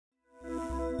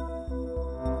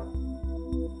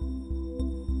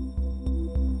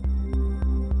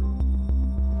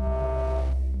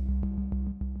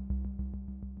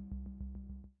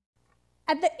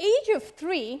At the age of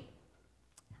 3,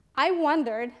 I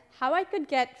wondered how I could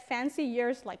get fancy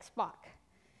ears like Spock.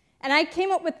 And I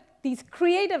came up with these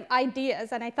creative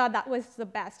ideas, and I thought that was the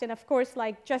best. And of course,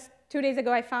 like just 2 days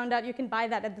ago, I found out you can buy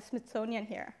that at the Smithsonian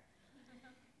here.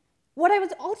 What I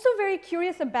was also very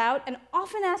curious about, and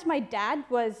often asked my dad,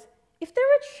 was if there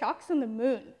were sharks on the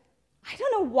moon. I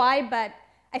don't know why, but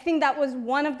I think that was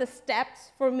one of the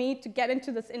steps for me to get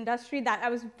into this industry, that I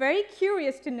was very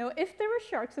curious to know if there were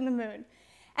sharks on the moon.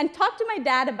 And talked to my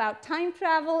dad about time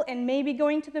travel and maybe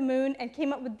going to the moon, and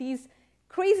came up with these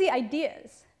crazy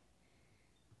ideas.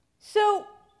 So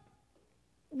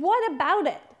what about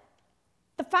it?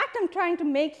 The fact I'm trying to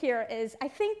make here is, I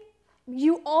think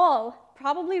you all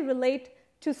probably relate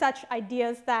to such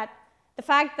ideas, that the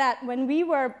fact that when we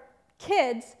were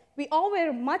kids, we all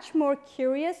were much more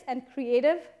curious and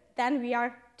creative than we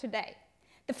are today.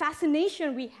 The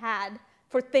fascination we had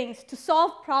for things, to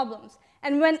solve problems,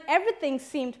 and when everything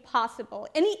seemed possible,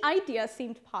 any idea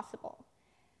seemed possible.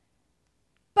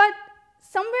 But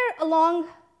somewhere along,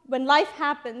 when life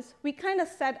happens, we kind of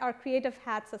set our creative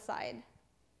hats aside.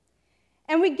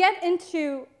 And we get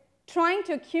into trying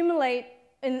to accumulate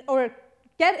or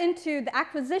get into the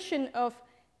acquisition of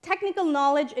technical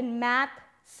knowledge in math,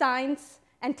 science,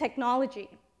 and technology.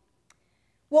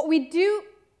 What we do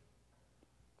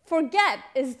forget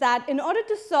is that in order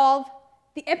to solve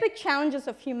the epic challenges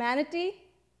of humanity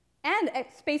and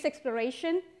space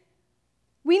exploration,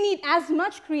 we need as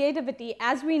much creativity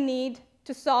as we need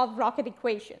to solve rocket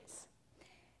equations.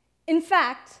 In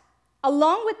fact,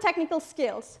 along with technical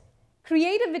skills,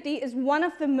 creativity is one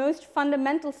of the most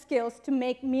fundamental skills to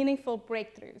make meaningful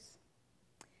breakthroughs.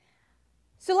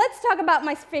 So let's talk about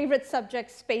my favorite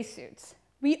subject, spacesuits.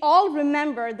 We all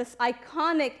remember this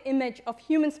iconic image of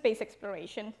human space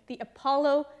exploration, the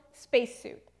Apollo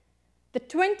spacesuit. The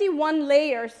 21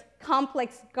 layers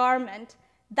complex garment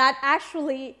that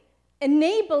actually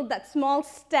enabled that small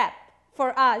step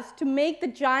for us to make the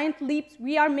giant leaps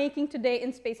we are making today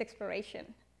in space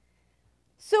exploration.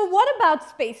 So what about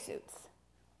spacesuits?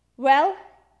 Well,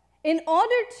 in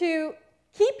order to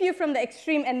keep you from the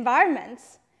extreme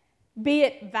environments, be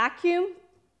it vacuum,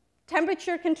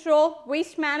 temperature control,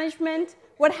 waste management,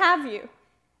 what have you,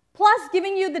 plus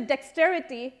giving you the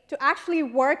dexterity to actually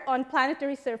work on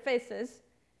planetary surfaces,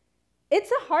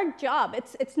 it's a hard job.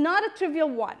 It's not a trivial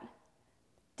one.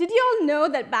 Did you all know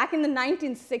that back in the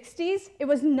 1960s, it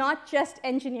was not just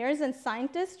engineers and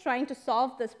scientists trying to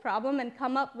solve this problem and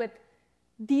come up with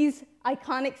these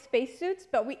iconic spacesuits,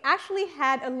 but we actually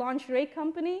had a lingerie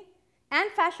company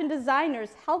and fashion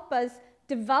designers help us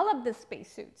develop the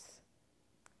spacesuits.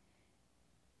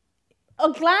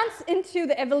 A glance into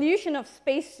the evolution of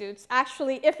spacesuits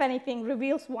actually, if anything,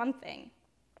 reveals one thing,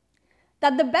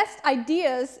 that the best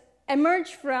ideas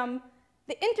emerge from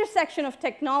the intersection of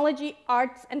technology,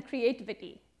 arts, and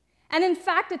creativity. And in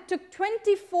fact, it took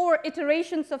 24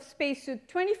 iterations of spacesuit,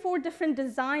 24 different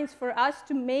designs for us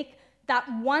to make that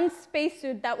one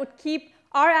spacesuit that would keep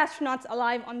our astronauts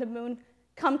alive on the moon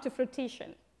come to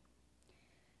fruition.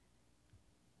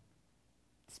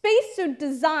 Spacesuit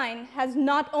design has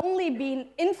not only been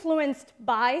influenced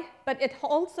by, but it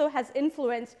also has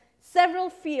influenced several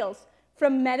fields,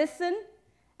 from medicine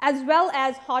as well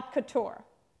as haute couture.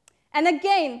 And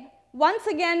again, once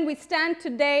again, we stand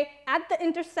today at the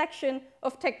intersection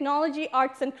of technology,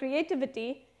 arts, and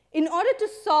creativity in order to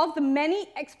solve the many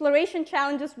exploration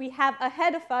challenges we have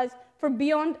ahead of us for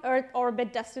beyond Earth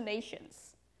orbit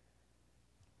destinations.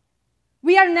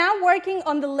 We are now working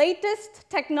on the latest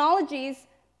technologies,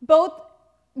 both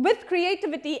with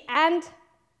creativity, and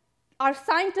our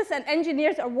scientists and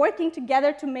engineers are working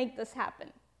together to make this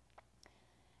happen.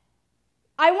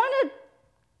 I want to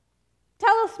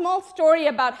tell a small story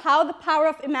about how the power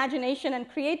of imagination and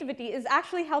creativity is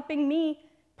actually helping me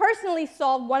personally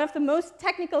solve one of the most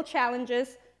technical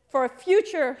challenges for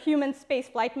future human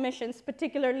spaceflight missions,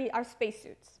 particularly our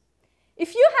spacesuits.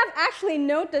 If you have actually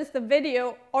noticed the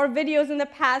video or videos in the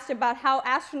past about how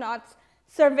astronauts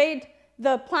surveyed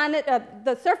the planet,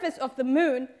 the surface of the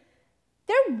moon,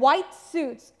 their white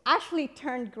suits actually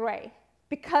turned gray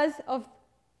because of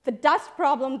the dust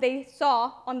problem they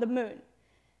saw on the moon,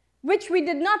 which we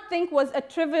did not think was a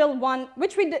trivial one,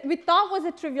 which we thought was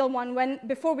a trivial one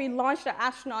before we launched our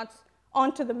astronauts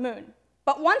onto the moon.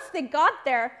 But once they got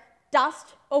there,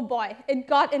 dust, oh boy, it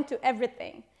got into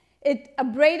everything. It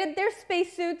abraded their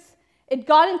spacesuits, it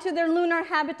got into their lunar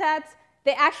habitats.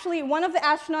 They actually, one of the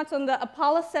astronauts on the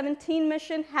Apollo 17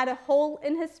 mission had a hole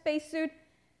in his spacesuit.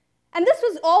 And this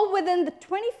was all within the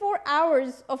 24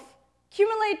 hours of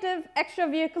cumulative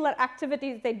extravehicular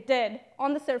activities they did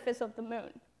on the surface of the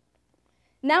moon.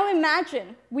 Now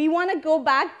imagine we want to go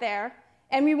back there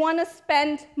and we want to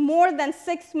spend more than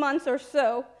 6 months or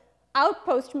so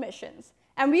outpost missions.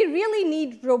 And we really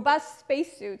need robust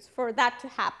spacesuits for that to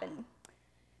happen.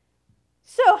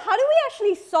 So how do we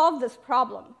actually solve this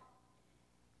problem?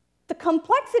 The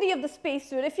complexity of the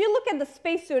spacesuit, if you look at the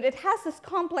spacesuit, it has this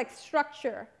complex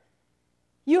structure.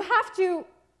 You have to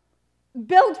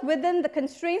build within the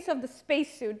constraints of the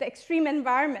spacesuit, the extreme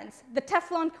environments, the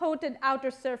Teflon-coated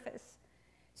outer surface.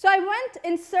 So I went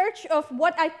in search of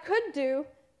what I could do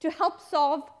to help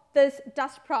solve this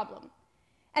dust problem.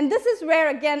 And this is where,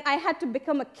 again, I had to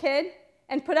become a kid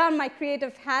and put on my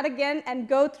creative hat again and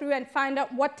go through and find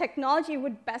out what technology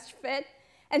would best fit,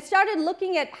 and started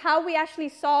looking at how we actually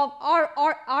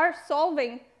are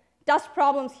solving dust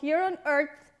problems here on Earth,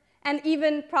 and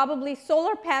even probably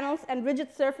solar panels and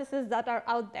rigid surfaces that are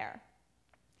out there.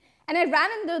 And I ran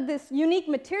into this unique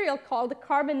material called the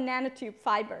carbon nanotube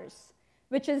fibers,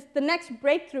 which is the next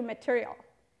breakthrough material.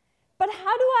 But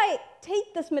how do I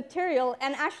take this material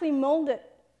and actually mold it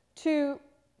to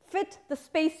fit the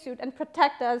spacesuit and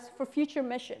protect us for future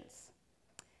missions?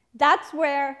 That's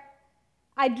where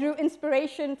I drew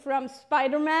inspiration from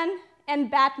Spider-Man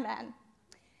and Batman.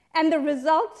 And the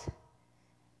result,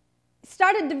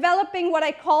 started developing what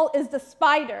I call is the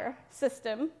SPIDER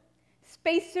system,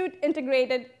 Spacesuit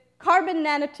Integrated Carbon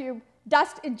Nanotube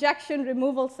Dust Ejection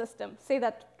Removal System. Say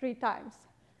that 3 times.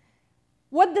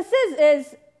 What this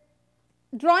is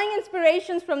drawing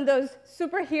inspirations from those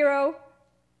superhero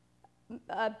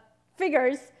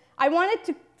figures. I wanted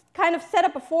to kind of set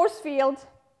up a force field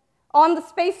on the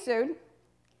spacesuit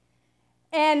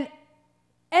and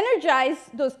energize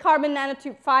those carbon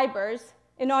nanotube fibers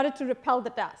in order to repel the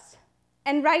dust.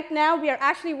 And right now, we are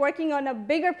actually working on a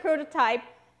bigger prototype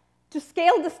to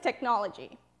scale this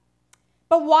technology.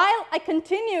 But while I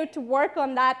continue to work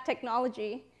on that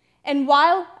technology, and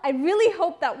while I really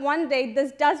hope that one day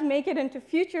this does make it into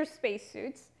future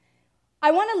spacesuits,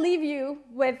 I want to leave you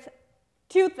with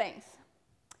 2 things.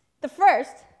 The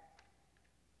first,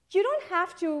 you don't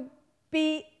have to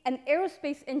be an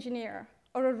aerospace engineer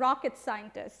or a rocket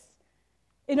scientist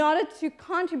in order to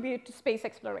contribute to space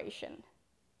exploration.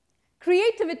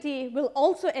 Creativity will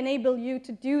also enable you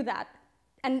to do that.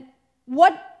 And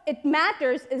what it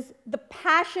matters is the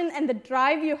passion and the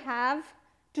drive you have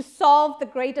to solve the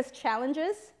greatest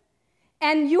challenges.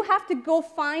 And you have to go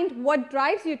find what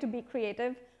drives you to be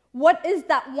creative. What is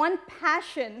that one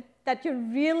passion that you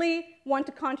really want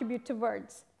to contribute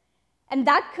towards? And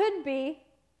that could be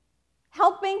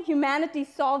helping humanity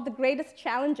solve the greatest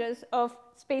challenges of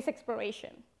space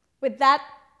exploration. With that,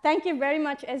 thank you very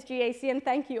much, SGAC, and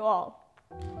thank you all.